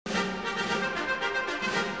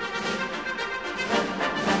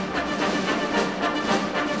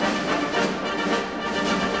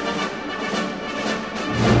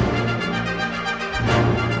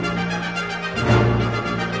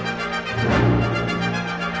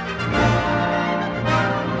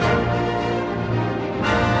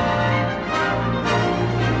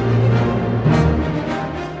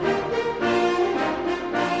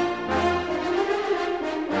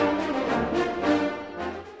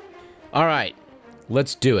All right,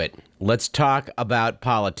 let's do it. Let's talk about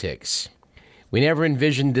politics. We never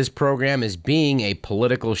envisioned this program as being a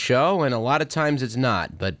political show, and a lot of times it's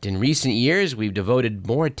not. But in recent years, we've devoted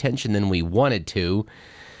more attention than we wanted to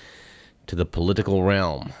the political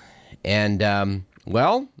realm. And,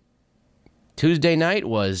 well, Tuesday night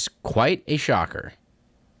was quite a shocker.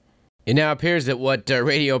 It now appears that what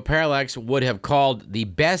Radio Parallax would have called the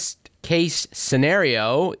best case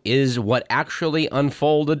scenario is what actually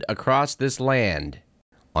unfolded across this land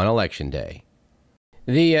on Election Day.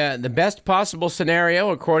 The best possible scenario,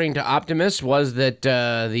 according to optimists, was that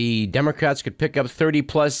the Democrats could pick up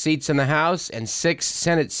 30-plus seats in the House and 6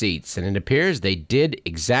 Senate seats, and it appears they did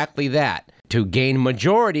exactly that, to gain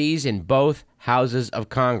majorities in both houses of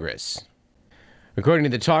Congress. According to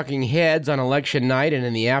the talking heads on election night and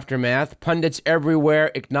in the aftermath, pundits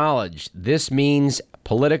everywhere acknowledged this means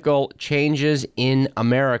political changes in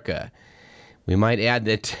America. We might add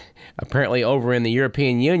that apparently over in the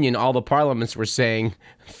European Union, all the parliaments were saying,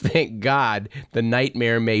 thank God, the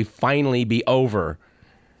nightmare may finally be over.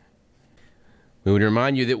 We would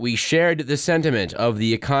remind you that we shared the sentiment of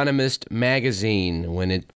The Economist magazine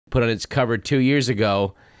when it put on its cover 2 years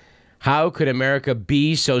ago, "How could America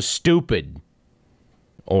be so stupid?"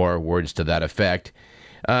 Or words to that effect.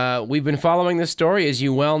 We've been following this story, as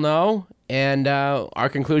you well know, and our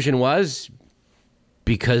conclusion was,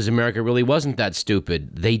 because America really wasn't that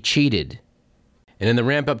stupid, they cheated. And in the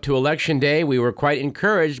ramp-up to Election Day, we were quite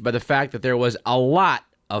encouraged by the fact that there was a lot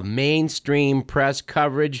of mainstream press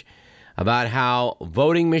coverage about how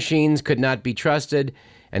voting machines could not be trusted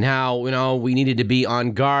and how, we needed to be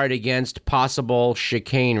on guard against possible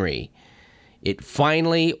chicanery. It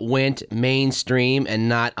finally went mainstream, and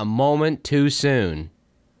not a moment too soon.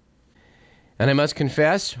 And I must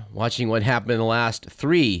confess, watching what happened in the last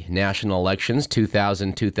 3 national elections,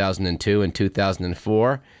 2000, 2002, and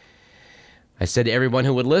 2004, I said to everyone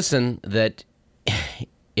who would listen that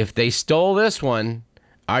if they stole this one,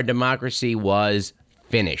 our democracy was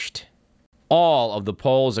finished. All of the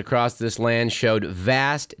polls across this land showed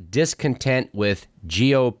vast discontent with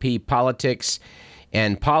GOP politics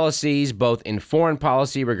and policies, both in foreign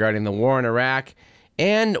policy regarding the war in Iraq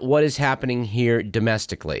and what is happening here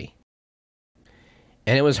domestically.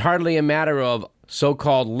 And it was hardly a matter of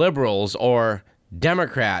so-called liberals or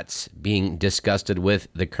Democrats being disgusted with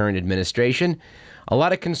the current administration. A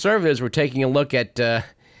lot of conservatives were taking a look at the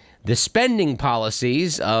spending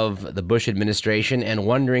policies of the Bush administration and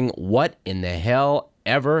wondering what in the hell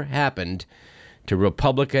ever happened to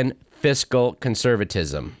Republican fiscal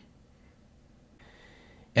conservatism.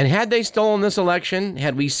 And had they stolen this election,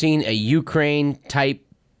 had we seen a Ukraine-type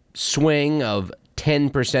swing of 10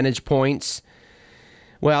 percentage points,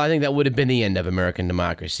 well, I think that would have been the end of American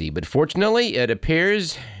democracy. But fortunately, it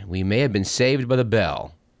appears we may have been saved by the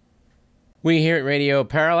bell. We here at Radio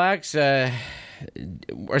Parallax are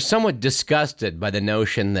somewhat disgusted by the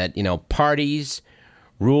notion that, parties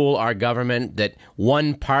rule our government, that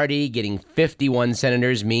one party getting 51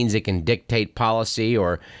 senators means it can dictate policy,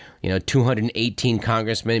 or 218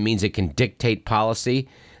 congressmen means it can dictate policy.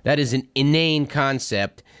 That is an inane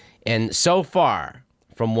concept, and so far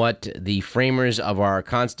from what the framers of our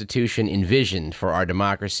Constitution envisioned for our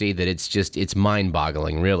democracy, that it's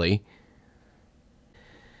mind-boggling, really.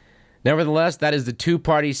 Nevertheless, that is the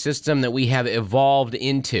two-party system that we have evolved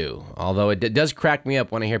into, although it does crack me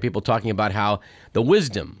up when I hear people talking about how the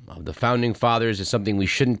wisdom of the Founding Fathers is something we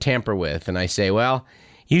shouldn't tamper with, and I say, well,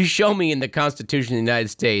 you show me in the Constitution of the United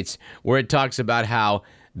States where it talks about how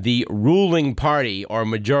the ruling party or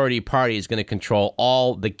majority party is going to control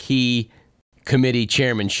all the key committee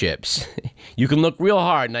chairmanships. You can look real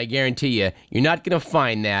hard, and I guarantee you're not going to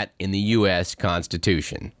find that in the U.S.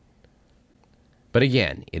 Constitution. But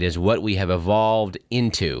again, it is what we have evolved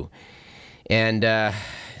into. And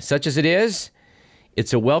such as it is,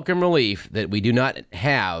 it's a welcome relief that we do not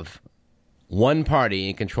have one party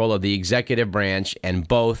in control of the executive branch and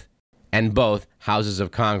both houses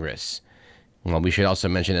of Congress. Well, we should also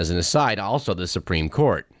mention as an aside, also the Supreme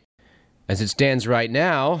Court. As it stands right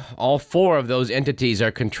now, all 4 of those entities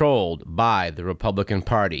are controlled by the Republican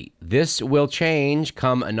Party. This will change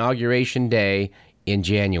come Inauguration Day in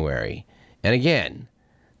January. And again,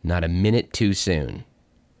 not a minute too soon.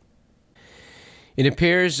 It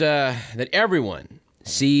appears that everyone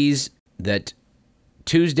sees that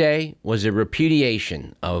Tuesday was a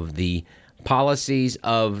repudiation of the policies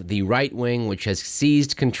of the right wing, which has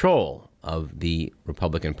seized control of the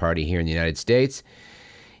Republican Party here in the United States,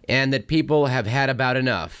 and that people have had about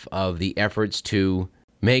enough of the efforts to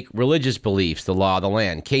make religious beliefs the law of the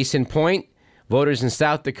land. Case in point, voters in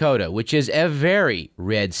South Dakota, which is a very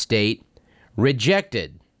red state,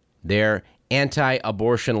 rejected their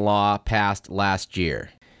anti-abortion law passed last year.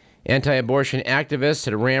 Anti-abortion activists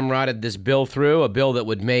had ramrodded this bill through, a bill that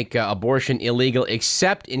would make abortion illegal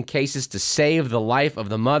except in cases to save the life of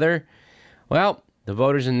the mother. Well, the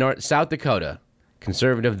voters in South Dakota,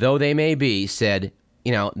 conservative though they may be, said,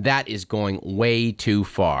 that is going way too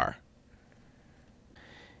far.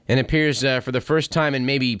 And it appears for the first time in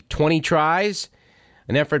maybe 20 tries,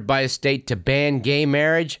 an effort by a state to ban gay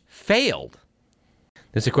marriage failed.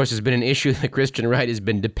 This, of course, has been an issue the Christian right has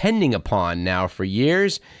been depending upon now for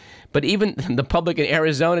years. But even the public in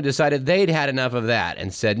Arizona decided they'd had enough of that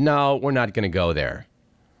and said, no, we're not going to go there.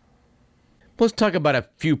 Let's talk about a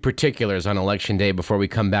few particulars on Election Day before we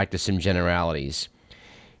come back to some generalities.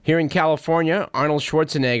 Here in California, Arnold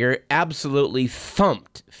Schwarzenegger absolutely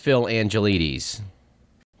thumped Phil Angelides,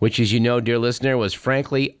 which, as you know, dear listener, was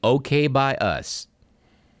frankly okay by us.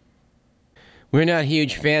 We're not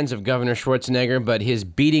huge fans of Governor Schwarzenegger, but his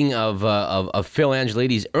beating of Phil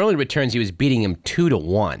Angelides, early returns, he was beating him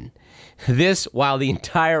 2-1. This, while the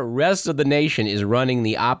entire rest of the nation is running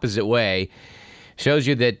the opposite way, shows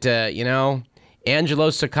you that, Angelo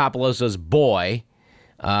Tsakopoulos' boy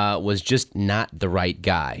was just not the right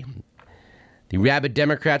guy. The rabid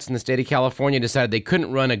Democrats in the state of California decided they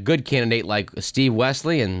couldn't run a good candidate like Steve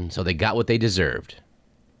Wesley, and so they got what they deserved.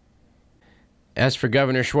 As for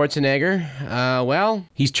Governor Schwarzenegger,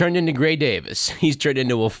 he's turned into Gray Davis. He's turned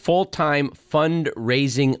into a full-time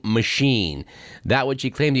fundraising machine. That which he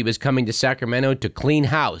claimed he was coming to Sacramento to clean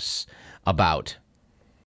house about.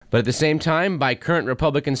 But at the same time, by current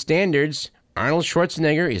Republican standards, Arnold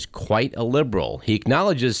Schwarzenegger is quite a liberal. He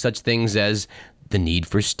acknowledges such things as the need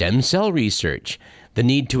for stem cell research, the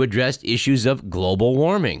need to address issues of global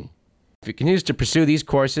warming. If he continues to pursue these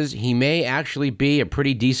courses, he may actually be a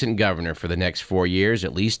pretty decent governor for the next 4 years.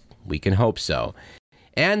 At least we can hope so.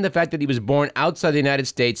 And the fact that he was born outside the United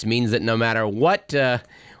States means that no matter what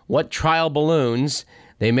trial balloons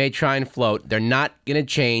they may try and float, they're not going to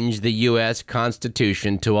change the U.S.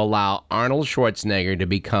 Constitution to allow Arnold Schwarzenegger to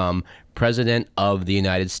become President of the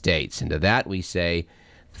United States. And to that we say,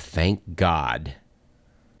 thank God.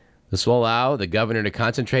 This will allow the governor to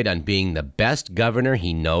concentrate on being the best governor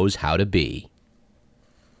he knows how to be.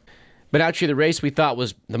 But actually, the race we thought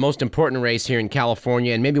was the most important race here in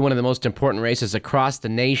California, and maybe one of the most important races across the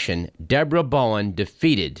nation, Deborah Bowen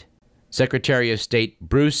defeated Secretary of State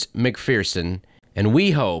Bruce McPherson, and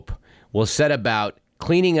we hope will set about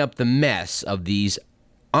cleaning up the mess of these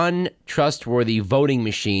untrustworthy voting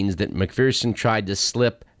machines that McPherson tried to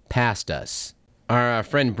slip past us. Our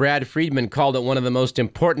friend Brad Friedman called it one of the most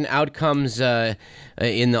important outcomes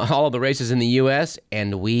in all of the races in the U.S.,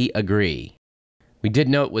 and we agree. We did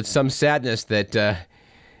note with some sadness that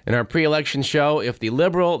in our pre-election show, if the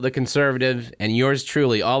liberal, the conservative, and yours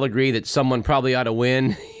truly all agree that someone probably ought to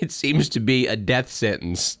win, it seems to be a death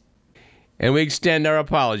sentence. And we extend our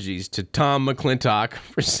apologies to Tom McClintock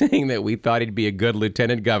for saying that we thought he'd be a good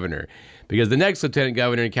lieutenant governor, because the next lieutenant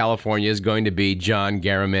governor in California is going to be John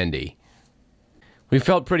Garamendi. We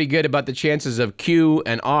felt pretty good about the chances of Q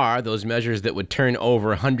and R, those measures that would turn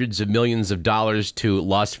over hundreds of millions of dollars to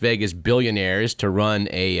Las Vegas billionaires to run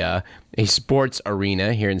a sports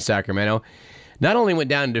arena here in Sacramento. Not only went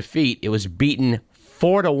down in defeat, it was beaten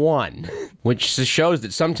 4-1, which shows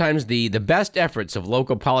that sometimes the best efforts of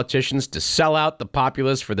local politicians to sell out the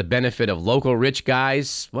populace for the benefit of local rich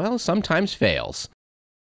guys, sometimes fails.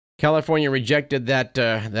 California rejected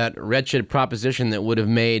that wretched proposition that would have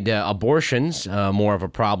made abortions more of a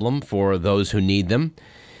problem for those who need them.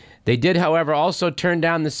 They did, however, also turn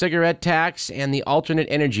down the cigarette tax and the alternate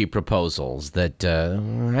energy proposals that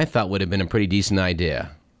I thought would have been a pretty decent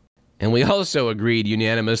idea. And we also agreed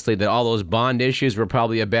unanimously that all those bond issues were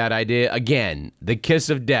probably a bad idea. Again, the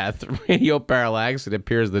kiss of death, radio parallax, it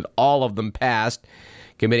appears that all of them passed,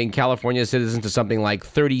 committing California citizens to something like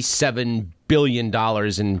 $37 billion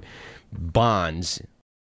in bonds.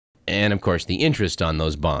 And, of course, the interest on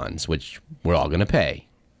those bonds, which we're all going to pay.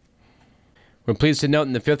 We're pleased to note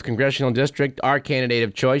in the 5th Congressional District, our candidate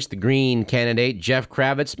of choice, the Green candidate, Jeff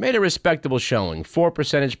Kravitz, made a respectable showing. 4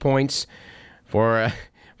 percentage points for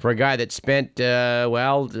a guy that spent,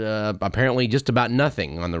 apparently just about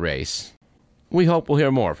nothing on the race. We hope we'll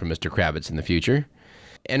hear more from Mr. Kravitz in the future.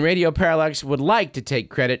 And Radio Parallax would like to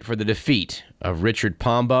take credit for the defeat of Richard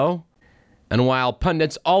Pombo. And while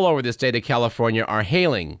pundits all over the state of California are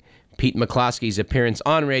hailing Pete McCloskey's appearance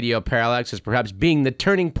on Radio Parallax as perhaps being the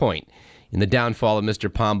turning point in the downfall of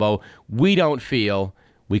Mr. Pombo, we don't feel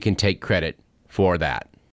we can take credit for that.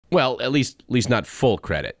 Well, at least not full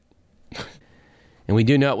credit. And we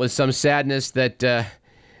do note with some sadness that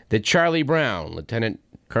Charlie Brown, Lieutenant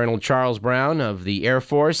Colonel Charles Brown of the Air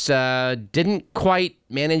Force didn't quite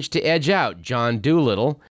manage to edge out John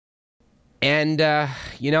Doolittle. And,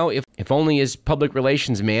 if only his public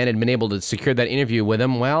relations man had been able to secure that interview with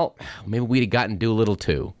him, well, maybe we'd have gotten Doolittle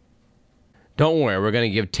too. Don't worry, we're going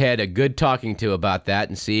to give Ted a good talking to about that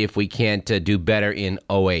and see if we can't do better in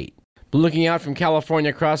 '08. But looking out from California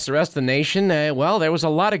across the rest of the nation, there was a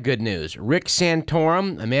lot of good news. Rick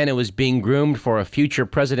Santorum, a man who was being groomed for a future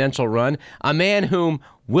presidential run, a man whom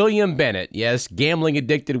William Bennett, yes,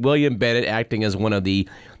 gambling-addicted William Bennett, acting as one of the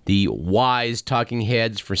wise talking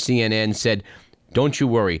heads for CNN, said, "Don't you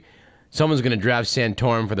worry, someone's going to draft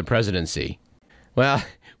Santorum for the presidency." Well,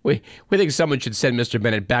 we think someone should send Mr.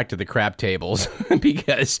 Bennett back to the crap tables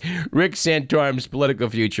because Rick Santorum's political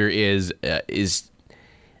future is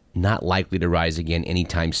not likely to rise again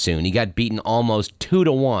anytime soon. He got beaten almost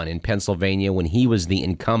 2-1 in Pennsylvania when he was the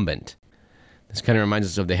incumbent. This kind of reminds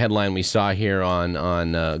us of the headline we saw here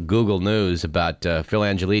on Google News about Phil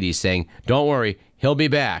Angelides saying, "Don't worry, he'll be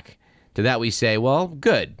back." To that we say, well,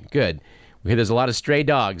 good. We hear there's a lot of stray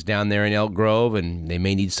dogs down there in Elk Grove, and they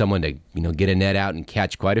may need someone to, get a net out and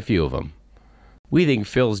catch quite a few of them. We think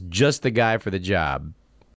Phil's just the guy for the job.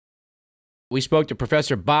 We spoke to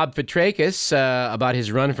Professor Bob Fitrakis about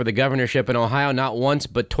his run for the governorship in Ohio not once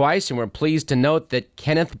but twice, and we're pleased to note that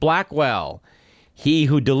Kenneth Blackwell, he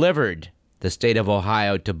who delivered the state of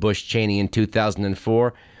Ohio to Bush Cheney in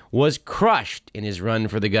 2004, was crushed in his run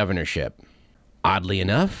for the governorship. Oddly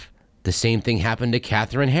enough, the same thing happened to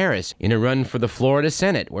Katherine Harris in a run for the Florida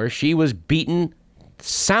Senate, where she was beaten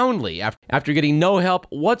soundly after getting no help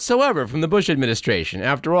whatsoever from the Bush administration.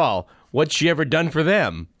 After all, what's she ever done for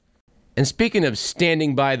them? And speaking of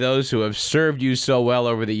standing by those who have served you so well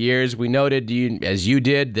over the years, we noted, as you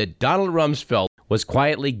did, that Donald Rumsfeld was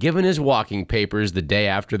quietly given his walking papers the day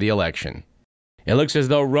after the election. It looks as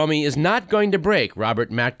though Rummy is not going to break Robert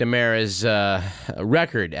McNamara's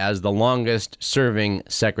record as the longest-serving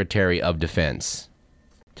Secretary of Defense.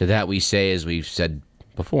 To that we say, as we've said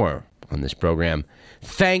before on this program,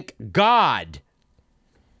 thank God!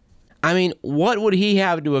 I mean, what would he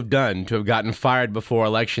have to have done to have gotten fired before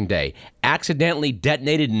Election Day? Accidentally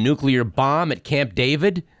detonated a nuclear bomb at Camp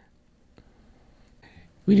David?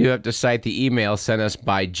 We do have to cite the email sent us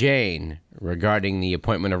by Jane regarding the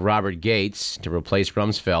appointment of Robert Gates to replace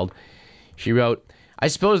Rumsfeld. She wrote, "I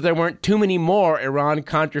suppose there weren't too many more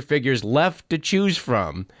Iran-Contra figures left to choose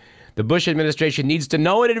from. The Bush administration needs to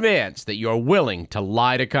know in advance that you're willing to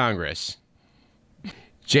lie to Congress."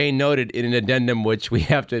 Jane noted in an addendum, which we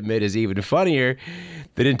have to admit is even funnier,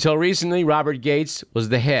 that until recently, Robert Gates was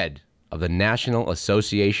the head of the National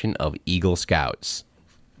Association of Eagle Scouts.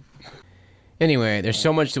 Anyway, there's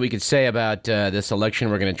so much that we could say about this election.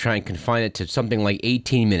 We're going to try and confine it to something like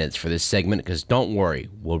 18 minutes for this segment, because don't worry,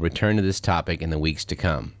 we'll return to this topic in the weeks to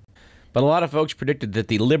come. But a lot of folks predicted that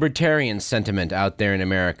the libertarian sentiment out there in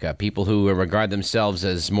America, people who regard themselves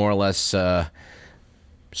as more or less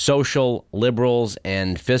social liberals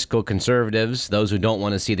and fiscal conservatives, those who don't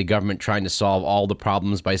want to see the government trying to solve all the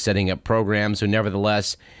problems by setting up programs, who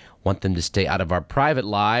nevertheless want them to stay out of our private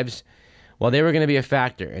lives, well, they were going to be a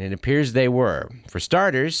factor, and it appears they were. For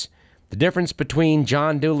starters, the difference between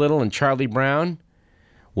John Doolittle and Charlie Brown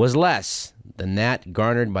was less than that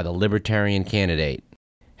garnered by the libertarian candidate.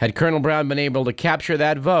 Had Colonel Brown been able to capture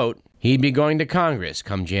that vote, he'd be going to Congress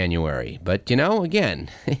come January. But, again,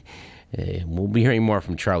 we'll be hearing more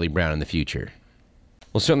from Charlie Brown in the future.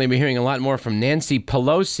 We'll certainly be hearing a lot more from Nancy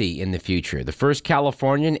Pelosi in the future, the first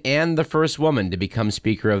Californian and the first woman to become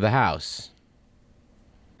Speaker of the House.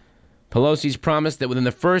 Pelosi's promised that within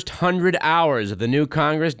the first 100 hours of the new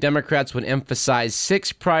Congress, Democrats would emphasize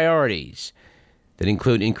 6 priorities that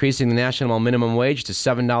include increasing the national minimum wage to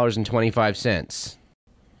 $7.25.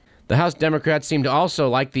 The House Democrats seem to also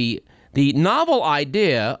like the novel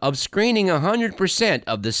idea of screening 100%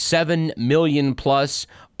 of the 7 million-plus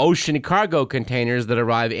ocean cargo containers that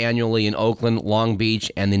arrive annually in Oakland, Long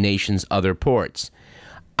Beach, and the nation's other ports.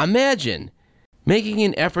 Imagine making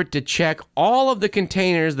an effort to check all of the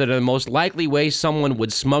containers that are the most likely way someone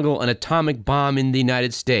would smuggle an atomic bomb in the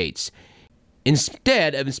United States,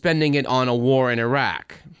 instead of spending it on a war in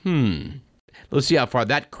Iraq. Let's see how far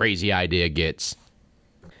that crazy idea gets.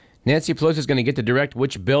 Nancy Pelosi is going to get to direct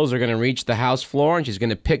which bills are going to reach the House floor, and she's going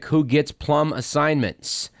to pick who gets plum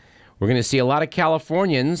assignments. We're going to see a lot of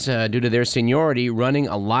Californians, due to their seniority, running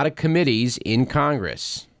a lot of committees in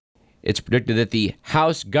Congress. It's predicted that the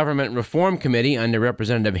House Government Reform Committee under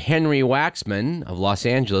Representative Henry Waxman of Los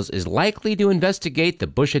Angeles is likely to investigate the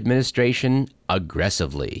Bush administration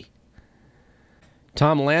aggressively.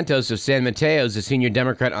 Tom Lantos of San Mateo is a senior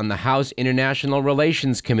Democrat on the House International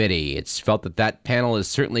Relations Committee. It's felt that that panel is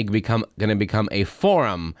certainly going to become a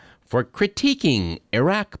forum for critiquing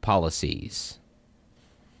Iraq policies.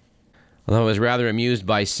 Although I was rather amused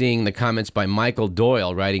by seeing the comments by Michael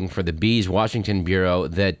Doyle, writing for the Bee's Washington Bureau,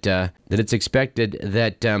 that it's expected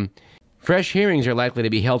that fresh hearings are likely to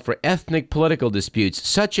be held for ethnic political disputes,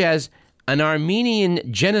 such as an Armenian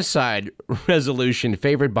genocide resolution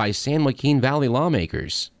favored by San Joaquin Valley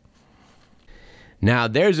lawmakers. Now,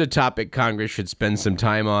 there's a topic Congress should spend some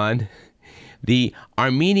time on. The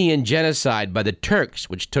Armenian genocide by the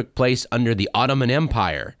Turks, which took place under the Ottoman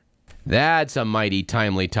Empire. That's a mighty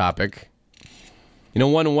timely topic. You know,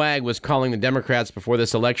 one wag was calling the Democrats before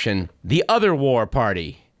this election the other war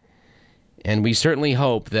party. And we certainly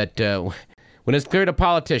hope that when it's clear to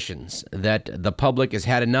politicians that the public has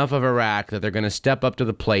had enough of Iraq, that they're going to step up to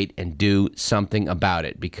the plate and do something about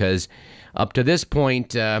it. Because up to this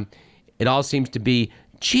point, it all seems to be,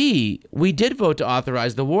 gee, we did vote to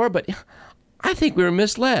authorize the war, but I think we were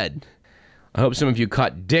misled. I hope some of you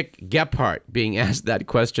caught Dick Gephardt being asked that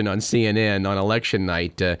question on CNN on election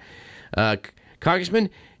night. Congressman,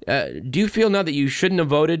 do you feel now that you shouldn't have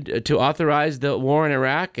voted to authorize the war in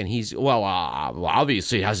Iraq? And he's,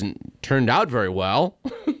 obviously it hasn't turned out very well.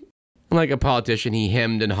 Like a politician, he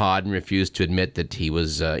hemmed and hawed and refused to admit that he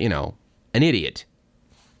was, an idiot.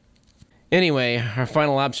 Anyway, our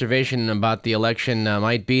final observation about the election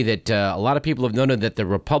might be that a lot of people have noted that the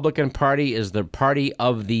Republican Party is the party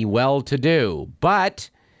of the well-to-do. But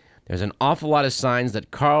there's an awful lot of signs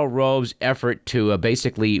that Karl Rove's effort to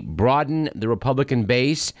basically broaden the Republican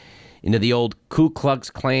base into the old Ku Klux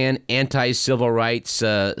Klan, anti-civil rights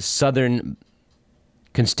Southern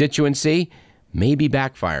constituency may be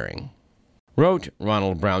backfiring. Wrote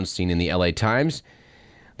Ronald Brownstein in the LA Times,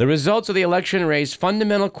 the results of the election raise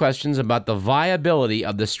fundamental questions about the viability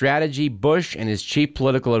of the strategy Bush and his chief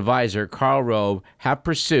political advisor, Karl Rove, have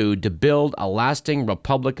pursued to build a lasting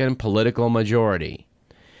Republican political majority.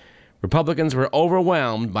 Republicans were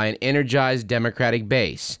overwhelmed by an energized Democratic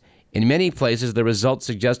base. In many places, the results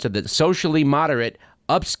suggested that socially moderate,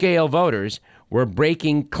 upscale voters were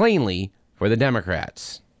breaking cleanly for the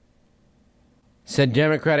Democrats. Said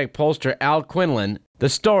Democratic pollster Al Quinlan, the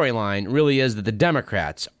storyline really is that the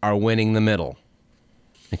Democrats are winning the middle.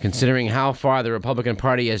 And considering how far the Republican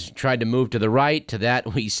Party has tried to move to the right, to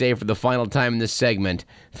that we say for the final time in this segment,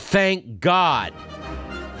 thank God!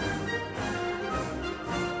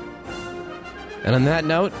 And on that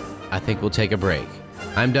note, I think we'll take a break.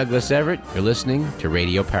 I'm Douglas Everett. You're listening to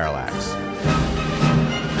Radio Parallax.